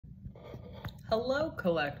Hello,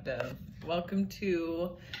 collective. Welcome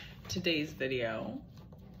to today's video.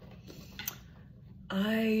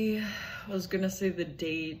 I was gonna say the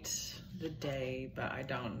day, but I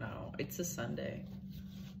don't know. It's a Sunday,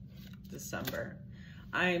 December.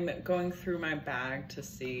 I'm going through my bag to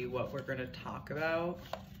see what we're gonna talk about.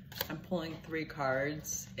 I'm pulling 3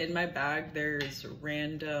 cards. In my bag, there's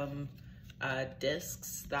random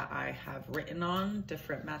discs that I have written on,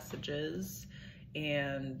 different messages,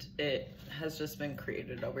 and it has just been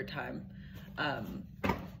created over time.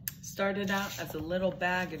 Started out as a little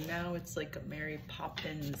bag and now it's like a Mary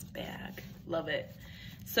Poppins bag. Love it.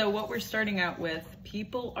 So what we're starting out with,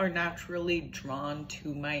 people are naturally drawn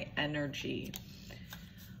to my energy.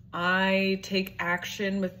 I take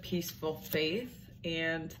action with peaceful faith,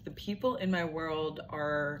 and the people in my world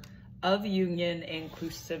are of union and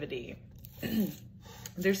inclusivity.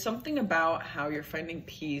 There's something about how you're finding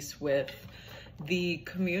peace with the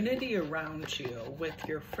community around you, with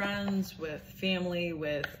your friends, with family,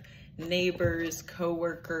 with neighbors,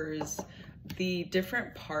 co-workers, the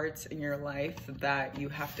different parts in your life that you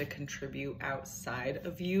have to contribute outside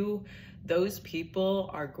of you. Those people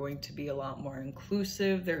are going to be a lot more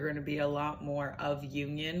inclusive. They're going to be a lot more of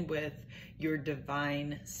union with your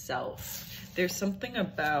divine self. There's something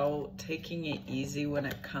about taking it easy when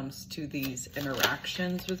it comes to these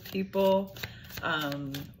interactions with people,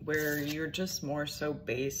 where you're just more so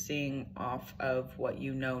basing off of what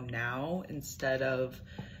you know now instead of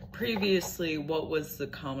previously what was the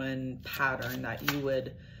common pattern that you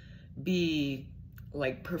would be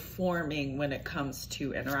like performing when it comes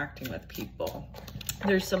to interacting with people.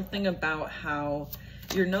 There's something about how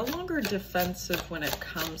you're no longer defensive when it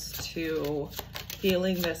comes to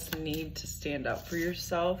feeling this need to stand up for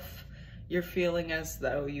yourself. You're feeling as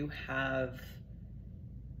though you have,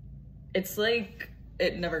 it's like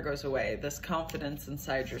it never goes away. This confidence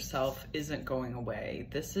inside yourself isn't going away.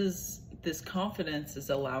 This confidence is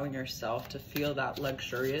allowing yourself to feel that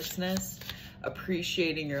luxuriousness,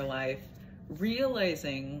 appreciating your life,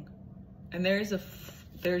 realizing, and there's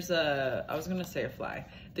a, I was gonna say a fly,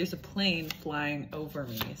 there's a plane flying over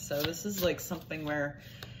me. So this is like something where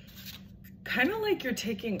kind of like you're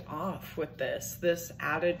taking off with this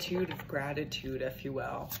attitude of gratitude, if you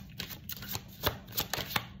will.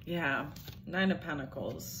 Yeah, 9 of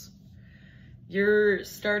Pentacles. You're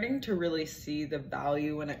starting to really see the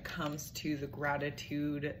value when it comes to the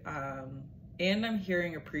gratitude, and I'm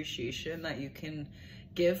hearing appreciation that you can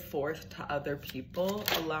give forth to other people,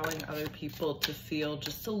 allowing other people to feel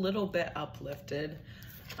just a little bit uplifted.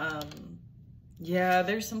 Yeah,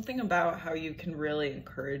 there's something about how you can really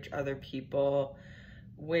encourage other people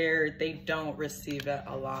where they don't receive it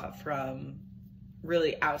a lot from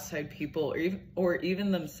really outside people or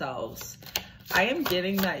even themselves. I am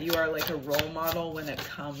getting that you are like a role model when it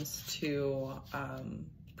comes to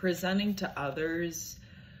presenting to others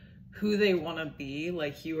who they want to be.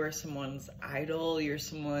 Like you are someone's idol, you're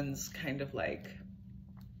someone's kind of like,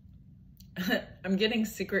 I'm getting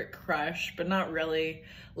secret crush, but not really.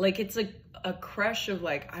 Like it's a crush of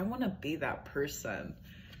like, I want to be that person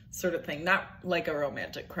sort of thing. Not like a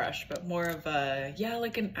romantic crush, but more of a, yeah,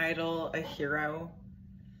 like an idol, a hero.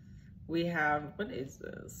 We have, what is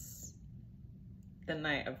this? The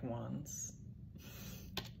Knight of Wands.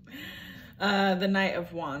 The Knight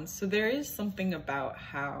of Wands. So there is something about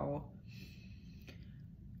how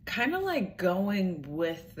kind of like going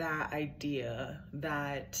with that idea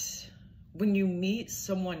that when you meet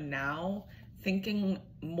someone now, thinking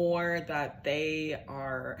more that they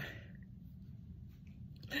are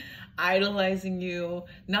idolizing you,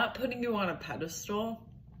 not putting you on a pedestal,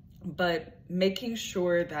 but making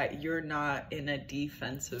sure that you're not in a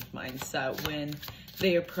defensive mindset when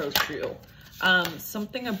they approach you.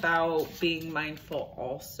 Something about being mindful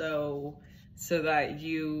also so that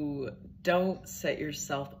you don't set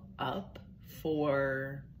yourself up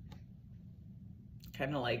for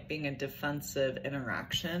kind of like being a defensive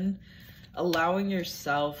interaction, allowing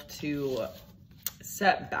yourself to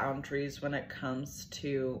set boundaries when it comes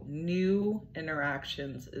to new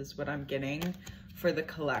interactions is what I'm getting for the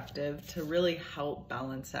collective, to really help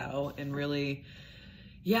balance out and really,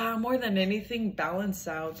 yeah, more than anything, balance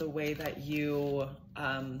out the way that you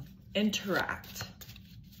interact,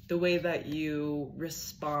 the way that you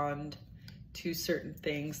respond to certain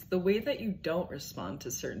things, the way that you don't respond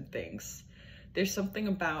to certain things. There's something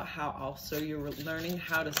about how also you're learning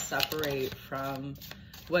how to separate from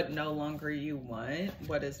what no longer you want,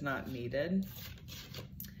 what is not needed.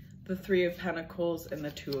 The 3 of Pentacles and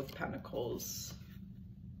the 2 of Pentacles.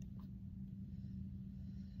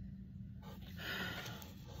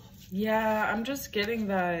 Yeah, I'm just getting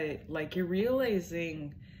that, like, you're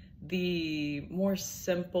realizing the more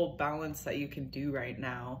simple balance that you can do right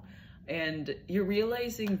now. And you're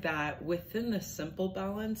realizing that within the simple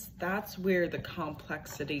balance, that's where the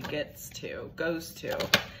complexity goes to.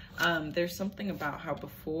 There's something about how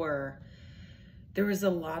before there was a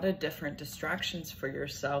lot of different distractions for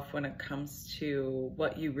yourself when it comes to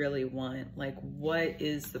what you really want. Like, what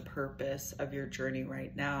is the purpose of your journey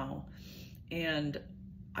right now? And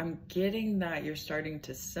I'm getting that you're starting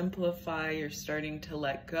to simplify, you're starting to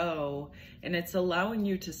let go, and it's allowing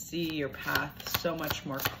you to see your path so much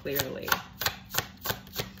more clearly.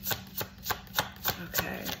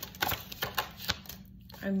 Okay.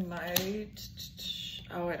 I might,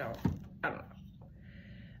 I don't know.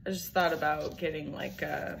 I just thought about getting like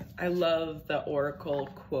I love the Oracle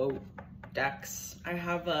quote decks. I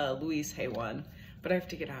have a Louise Hay one, but I have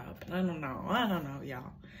to get up, and I don't know,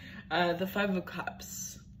 y'all. The Five of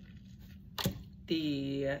Cups.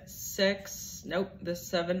 The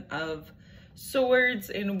Seven of Swords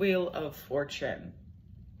and Wheel of Fortune.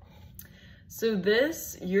 So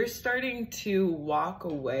this, you're starting to walk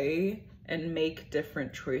away and make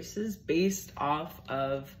different choices based off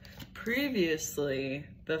of previously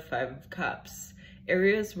the Five of Cups.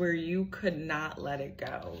 Areas where you could not let it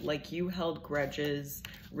go. Like you held grudges,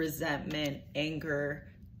 resentment, anger,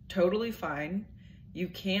 totally fine. You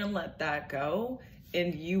can let that go.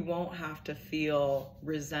 And you won't have to feel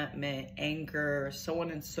resentment, anger, so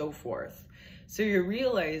on and so forth. So you're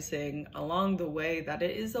realizing along the way that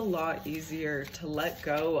it is a lot easier to let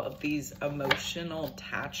go of these emotional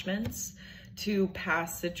attachments to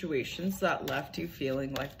past situations that left you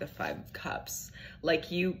feeling like the Five of Cups.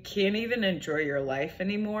 Like you can't even enjoy your life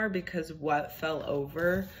anymore because what fell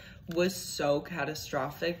over was so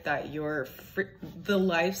catastrophic that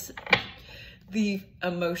the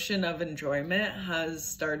emotion of enjoyment has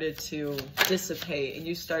started to dissipate, and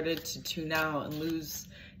you started to tune out and lose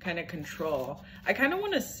kind of control. I kind of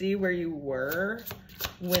want to see where you were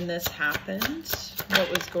when this happened, what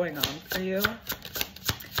was going on for you.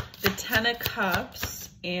 The Ten of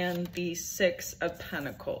Cups and the Six of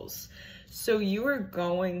Pentacles. So you were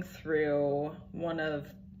going through one of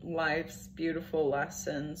life's beautiful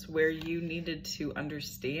lessons where you needed to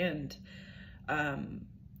understand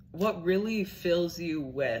what really fills you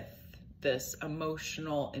with this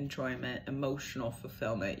emotional enjoyment, emotional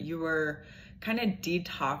fulfillment. You were kind of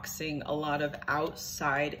detoxing a lot of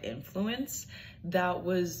outside influence that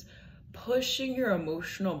was pushing your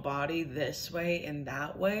emotional body this way and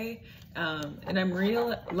that way. And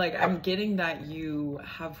I'm getting that you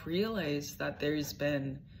have realized that there's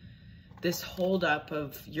been this holdup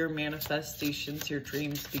of your manifestations, your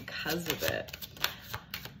dreams because of it.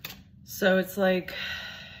 So it's like,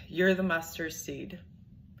 you're the mustard seed.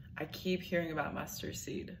 I keep hearing about mustard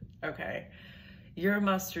seed. Okay. You're a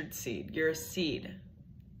mustard seed. You're a seed.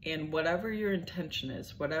 And whatever your intention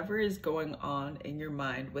is, whatever is going on in your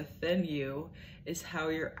mind within you is how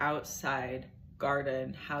your outside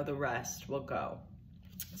garden, how the rest will go.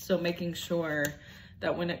 So making sure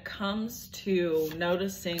that when it comes to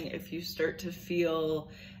noticing if you start to feel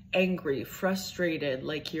angry, frustrated,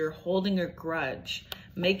 like you're holding a grudge,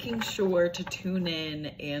 making sure to tune in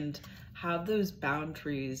and have those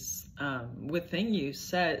boundaries within you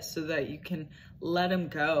set so that you can let them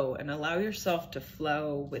go and allow yourself to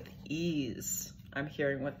flow with ease. I'm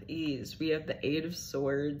hearing with ease. We have the Eight of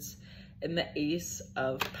Swords and the Ace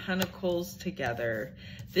of Pentacles together.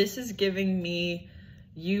 This is giving me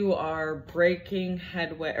you are breaking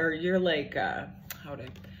headway, or you're like,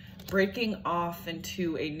 breaking off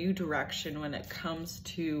into a new direction when it comes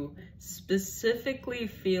to specifically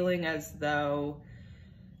feeling as though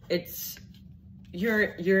it's,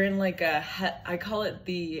 you're in like I call it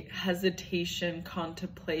the hesitation,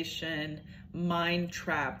 contemplation, mind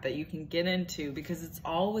trap that you can get into because it's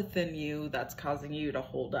all within you that's causing you to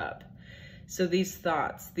hold up. So these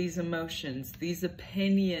thoughts, these emotions, these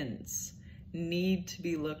opinions need to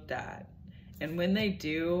be looked at. And when they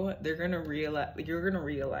do, you're gonna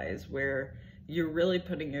realize where you're really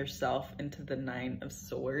putting yourself into the Nine of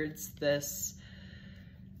Swords.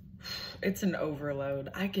 It's an overload.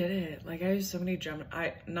 I get it. Like I have so many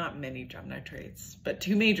not many Gemini traits, but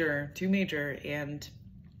two major, and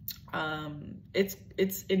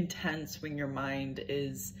it's intense when your mind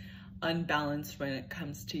is unbalanced when it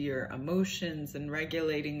comes to your emotions and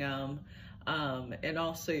regulating them. And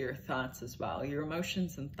also your thoughts as well. Your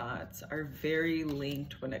emotions and thoughts are very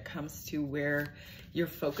linked when it comes to where your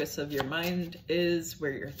focus of your mind is,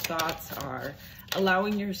 where your thoughts are.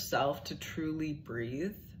 Allowing yourself to truly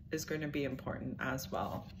breathe is going to be important as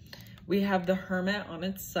well. We have the Hermit on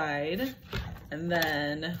its side, and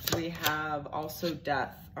then we have also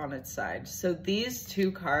Death on its side. So these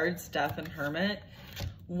two cards, Death and Hermit,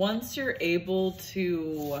 once you're able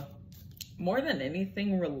to, more than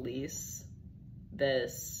anything, release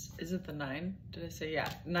this, is it the 9? Did I say?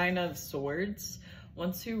 Yeah, 9 of Swords.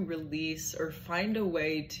 Once you release or find a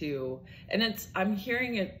way to, and it's, I'm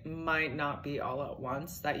hearing it might not be all at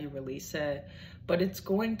once that you release it, but it's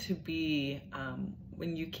going to be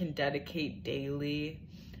when you can dedicate daily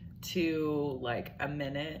to like a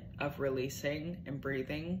minute of releasing and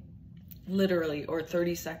breathing, literally, or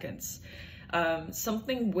 30 seconds.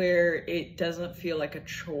 Something where it doesn't feel like a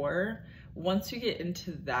chore. Once you get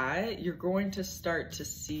into that, you're going to start to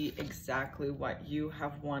see exactly what you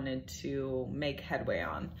have wanted to make headway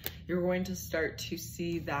on. You're going to start to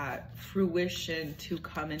see that fruition to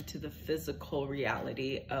come into the physical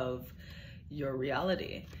reality of your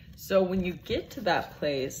reality. So when you get to that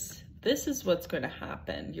place, this is what's going to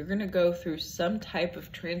happen. You're going to go through some type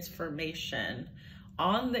of transformation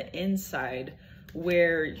on the inside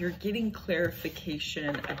where you're getting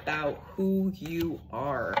clarification about who you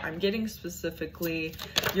are. I'm getting specifically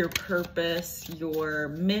your purpose, your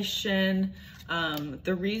mission,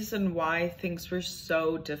 the reason why things were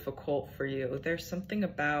so difficult for you. There's something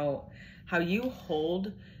about how you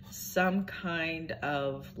hold some kind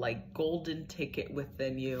of like golden ticket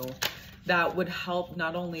within you that would help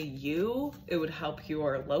not only you, it would help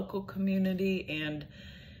your local community and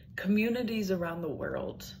communities around the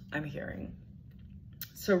world, I'm hearing.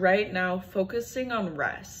 So right now, focusing on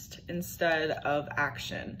rest instead of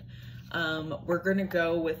action. We're gonna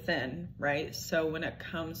go within, right? So when it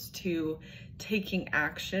comes to taking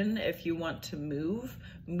action, if you want to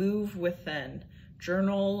move within.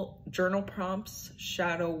 Journal prompts,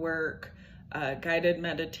 shadow work, guided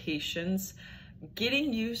meditations.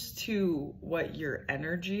 Getting used to what your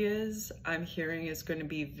energy is, I'm hearing, is going to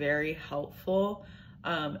be very helpful.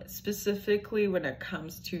 Specifically when it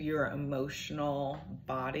comes to your emotional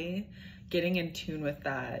body, getting in tune with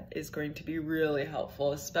that is going to be really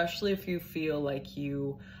helpful, especially if you feel like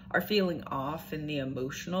you are feeling off in the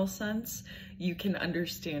emotional sense. You can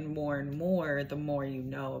understand more and more the more you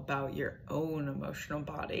know about your own emotional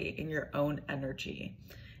body and your own energy.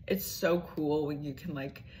 It's so cool when you can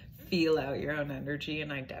like feel out your own energy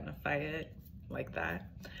and identify it like that.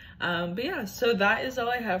 But yeah, so that is all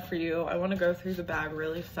I have for you. I want to go through the bag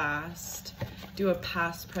really fast, do a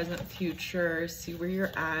past, present, future, see where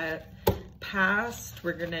you're at. Past,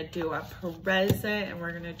 we're gonna do a present, and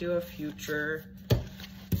we're gonna do a future.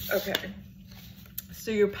 Okay,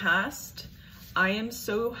 so your past, I am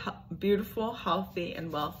so beautiful, healthy,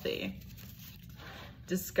 and wealthy.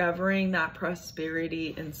 Discovering that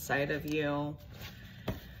prosperity inside of you.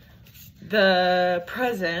 The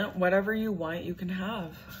present, whatever you want, you can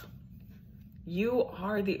have. You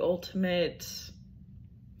are the ultimate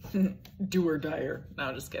do or dyer.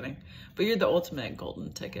 No, just kidding. But you're the ultimate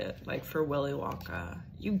golden ticket, like for Willy Wonka.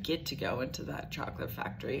 You get to go into that chocolate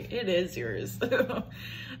factory. It is yours.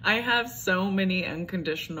 I have so many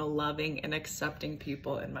unconditional, loving, and accepting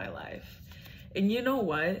people in my life. And you know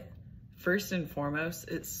what? First and foremost,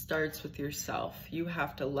 it starts with yourself. You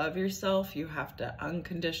have to love yourself. You have to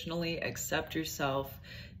unconditionally accept yourself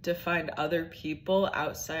to find other people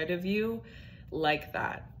outside of you like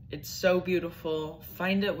that. It's so beautiful.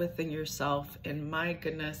 Find it within yourself, and my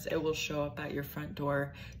goodness, it will show up at your front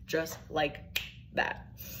door just like that.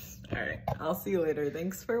 All right, I'll see you later.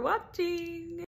 Thanks for watching.